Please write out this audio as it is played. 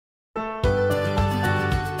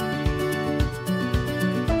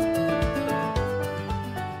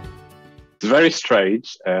very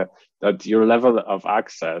strange that your level of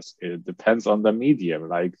access depends on the medium.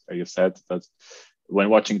 Like you said, that when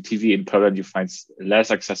watching TV in Poland, you find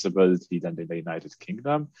less accessibility than in the United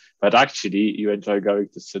Kingdom. But actually, you enjoy going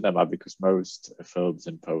to cinema because most films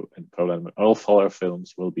in Poland, all foreign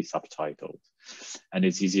films, will be subtitled. And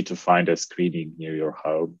it's easy to find a screening near your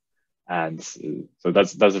home. And so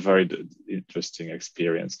that's a very interesting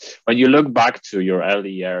experience. When you look back to your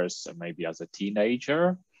early years, maybe as a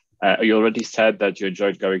teenager, you already said that you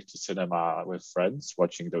enjoyed going to cinema with friends,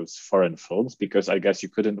 watching those foreign films, because I guess you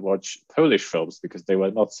couldn't watch Polish films because they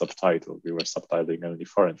were not subtitled. We were subtitling only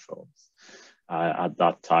foreign films at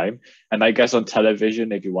that time. And I guess on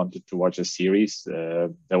television, if you wanted to watch a series,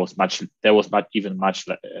 there was much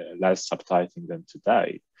less subtitling than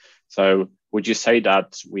today. So would you say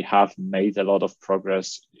that we have made a lot of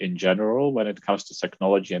progress in general when it comes to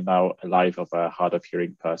technology, and now a life of a hard of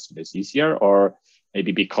hearing person is easier? Or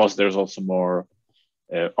maybe because there's also more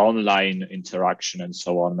online interaction and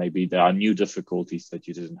so on, maybe there are new difficulties that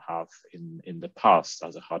you didn't have in the past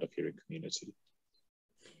as a hard of hearing community?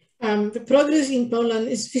 The progress in Poland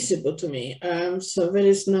is visible to me, so there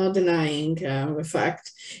is no denying the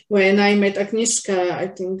fact. When I met Agnieszka, I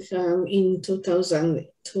think in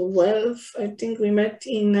 2012, I think we met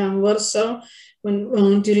in Warsaw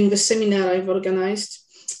during the seminar I've organized.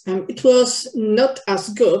 It was not as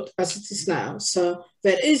good as it is now, so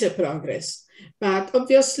there is a progress. But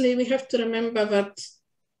obviously, we have to remember that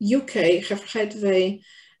UK have had the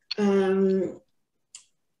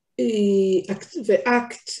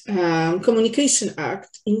Communication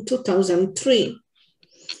Act in 2003,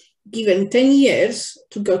 given 10 years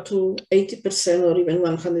to go to 80% or even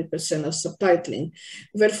 100% of subtitling.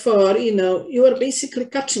 Therefore, you are basically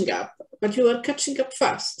catching up, but you are catching up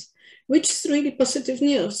fast, which is really positive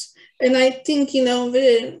news. And I think,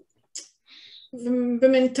 the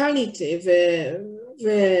mentality,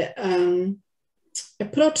 the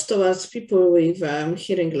approach towards people with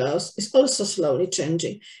hearing loss is also slowly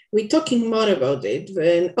changing. We're talking more about it.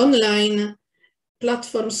 When online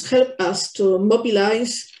platforms help us to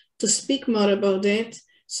mobilize, to speak more about it,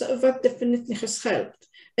 so that definitely has helped.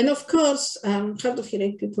 And of course, hard of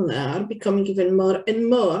hearing people now are becoming even more and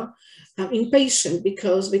more impatient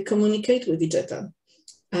because they communicate with each other.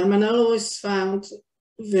 And I always found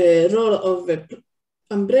the role of the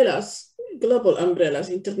umbrellas, global umbrellas,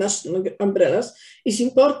 international umbrellas, is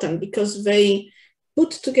important because they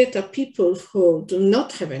put together people who do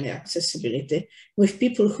not have any accessibility with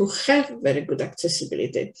people who have very good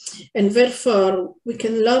accessibility. And therefore, we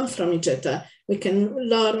can learn from each other. We can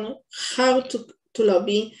learn how to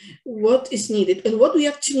lobby, what is needed, and what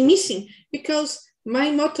we're actually missing. Because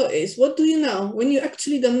my motto is, what do you know when you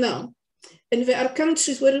actually don't know? And there are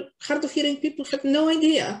countries where hard of hearing people have no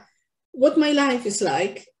idea what my life is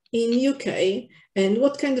like in UK and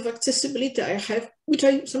what kind of accessibility I have, which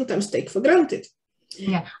I sometimes take for granted.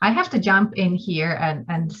 Yeah, I have to jump in here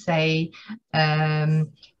and say that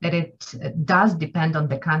it does depend on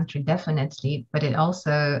the country, definitely, but it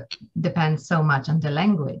also depends so much on the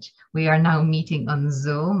language. We are now meeting on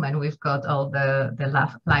Zoom and we've got all the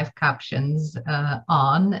live captions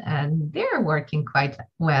on, and they're working quite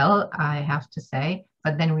well, I have to say,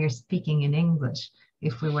 but then we're speaking in English.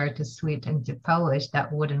 If we were to switch into Polish,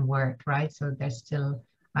 that wouldn't work, right? So there's still,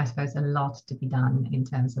 I suppose, a lot to be done in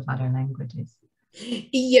terms of other languages.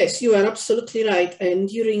 Yes, you are absolutely right. And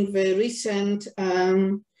during the recent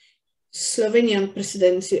Slovenian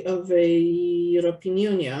presidency of the European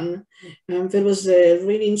Union, there was a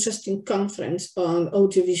really interesting conference on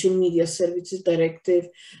Audiovisual Media Services Directive,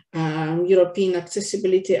 European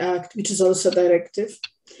Accessibility Act, which is also a directive,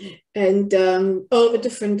 and all the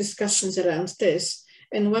different discussions around this.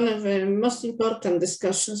 And one of the most important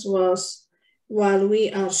discussions was, while we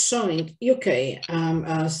are showing UK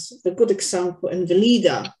as the good example and the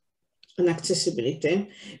leader on accessibility,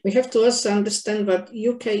 we have to also understand that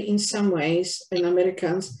UK in some ways and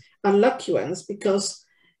Americans are lucky ones because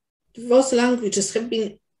those languages have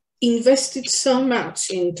been invested so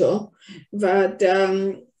much into that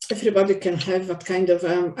everybody can have that kind of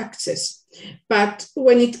access. But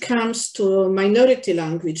when it comes to minority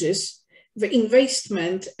languages, the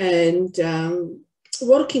investment and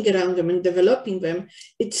working around them and developing them,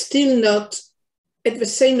 it's still not at the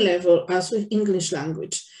same level as with English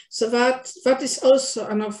language. So that is also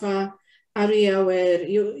another area where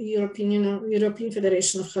European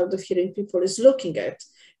Federation of Hard of Hearing People is looking at,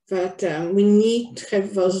 that we need to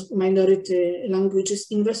have those minority languages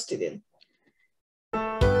invested in.